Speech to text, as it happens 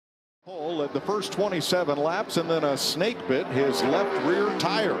Kyle led the first 27 laps, and then a snake bit his left rear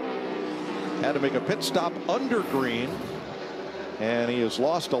tire. Had to make a pit stop under green, and he has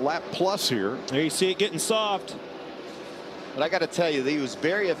lost a lap plus here. There you see it getting soft. But I got to tell you, he was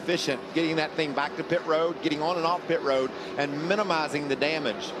very efficient getting that thing back to pit road, getting on and off pit road, and minimizing the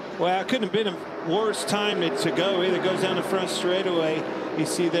damage. Well, it couldn't have been a worse time to go. Either goes down the front straightaway. You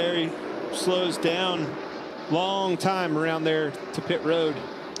see there, he slows down. Long time around there to pit road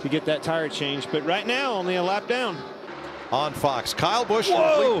to get that tire change. But right now, only a lap down. On Fox, Kyle Busch.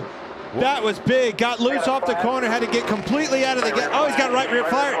 Whoa! That was big. Got loose off the corner. Had to get completely out of the gate. Oh, he's got right rear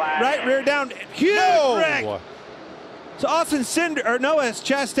fire. Right rear down. Huge wreck. So Austin Cinder, or no, as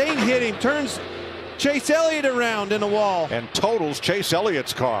Chastain hit him, turns Chase Elliott around in the wall. And totals Chase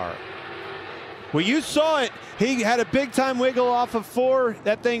Elliott's car. Well, you saw it. He had a big time wiggle off of 4.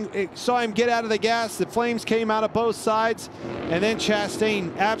 That thing, it saw him get out of the gas. The flames came out of both sides. And then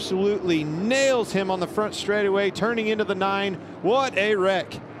Chastain absolutely nails him on the front straightaway, turning into the 9. What a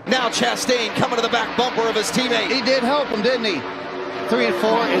wreck. Now Chastain coming to the back bumper of his teammate. He did help him, didn't he? 3 and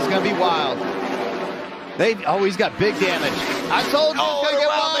 4 is going to be wild. He's got big damage. I told you. Oh,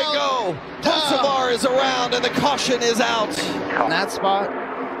 around they go. Pulsavar is around and the caution is out. On that spot.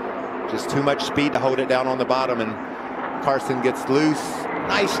 Just too much speed to hold it down on the bottom, and Carson gets loose.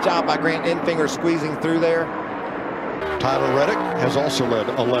 Nice job by Grant Enfinger squeezing through there. Tyler Reddick has also led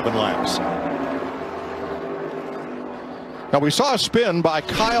 11 laps. Now we saw a spin by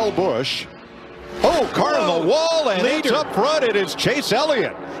Kyle Busch. Oh, car on the wall, and it's up front. It is Chase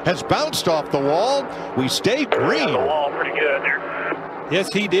Elliott. Has bounced off the wall. We stay green. The wall pretty good there.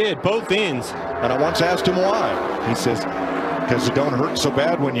 Yes, he did. Both ends. And I once asked him why. He says, because it don't hurt so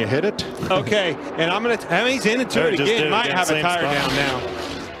bad when you hit it. Okay, and he's into it again. Might have a tire down now.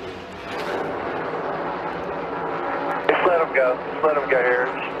 Just let him go. Just let him go here.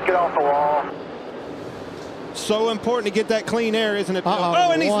 Just get off the wall. So important to get that clean air, isn't it?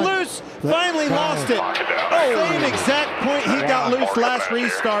 Oh, and he's loose. Finally lost it. Same exact point he got loose last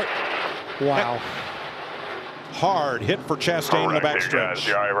restart. Wow. Hard hit for Chastain in the backstretch.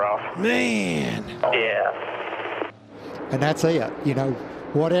 Man. Yeah. And that's it. You know,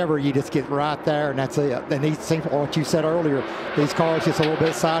 whatever, you just get right there, and that's it. And these seem, what you said earlier, these cars just a little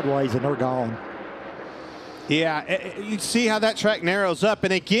bit sideways, and they're gone. Yeah, you see how that track narrows up,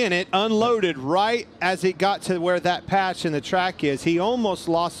 and again, it unloaded right as it got to where that patch in the track is. He almost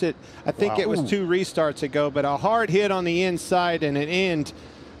lost it. I think it was 2 restarts ago, but a hard hit on the inside and an end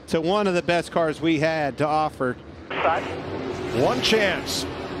to one of the best cars we had to offer. One chance.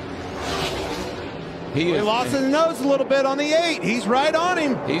 He lost his nose a little bit on the 8. He's right on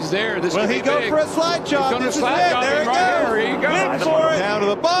him. He's there. Will he go for a slide job? This is it. There it goes. Here he goes. In for it. Down to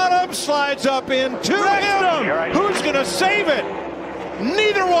the bottom, slides up into him. Who's going to save it?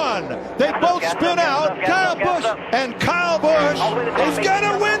 Neither one. They both spin out. Kyle Busch, and Kyle Busch is going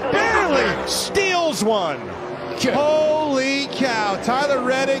to win barely. Steals one. Holy cow. Tyler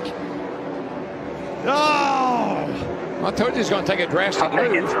Reddick. Oh. I told you he's going to take a drastic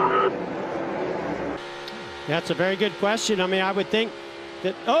move. That's a very good question. I mean, I would think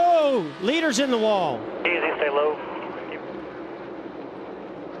that, leader's in the wall. Easy, stay low.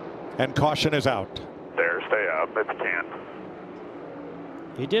 And caution is out. There, stay up. It's 10.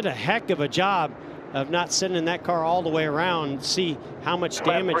 He did a heck of a job of not sending that car all the way around. See how much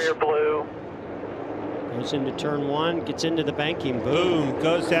damage. Rear blue. Goes into turn 1, gets into the banking. Boom,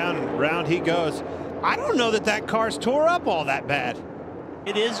 goes down and round he goes. I don't know that car's tore up all that bad.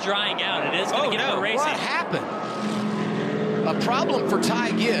 It is drying out. It is going to get more racing. What happened? A problem for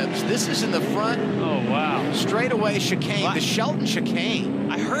Ty Gibbs. This is in the front. Oh, wow. Straightaway chicane, the Shelton chicane.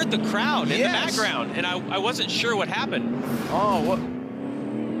 I heard the crowd in the background, and I wasn't sure what happened. Oh, what?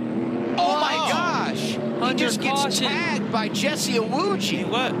 Oh, my gosh. He just gets tagged by Jesse Awuji.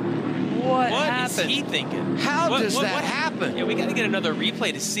 What is he thinking? How does that happen? Yeah, we got to get another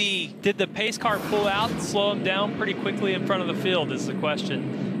replay to see. Did the pace car pull out and slow him down pretty quickly in front of the field is the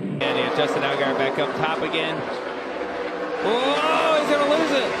question. And Justin Allgaier back up top again. Oh, he's going to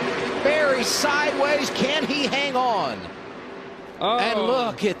lose it. Barry sideways. Can he hang on? Oh. And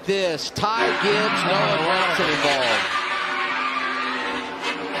look at this. Ty Gibbs, Nolan Ransom involved.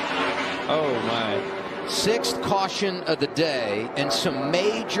 Oh, my. 6th caution of the day, and some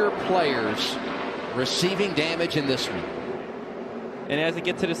major players receiving damage in this one. And as it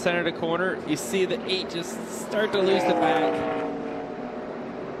gets to the center of the corner, you see the 8 just start to lose the back.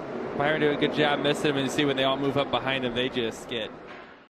 Byron did a good job missing him, and you see when they all move up behind him, they just get